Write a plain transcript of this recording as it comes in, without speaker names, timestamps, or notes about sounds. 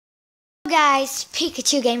Guys,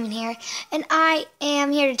 Pikachu Gaming here, and I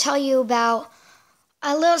am here to tell you about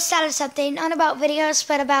a little status update, not about videos,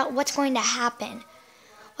 but about what's going to happen.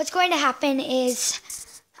 What's going to happen is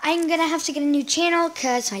I'm going to have to get a new channel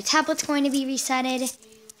because my tablet's going to be resetted.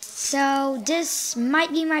 So this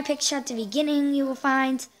might be my picture at the beginning you will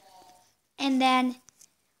find, and then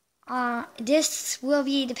this will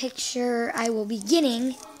be the picture I will be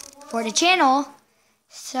getting for the channel.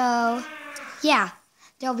 So yeah.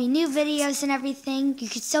 There'll be new videos and everything. You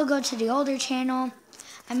can still go to the older channel.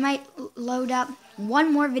 I might load up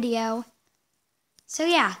one more video. So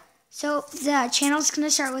yeah, so the channel's going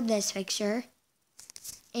to start with this picture.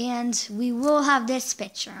 And we will have this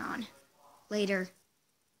picture on later.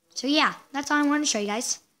 So yeah, that's all I wanted to show you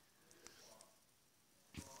guys.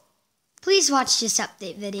 Please watch this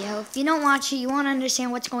update video. If you don't watch it, you won't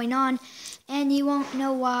understand what's going on. And you won't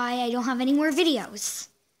know why I don't have any more videos.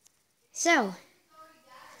 So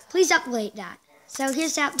please update that. So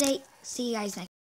here's the update. See you guys next time.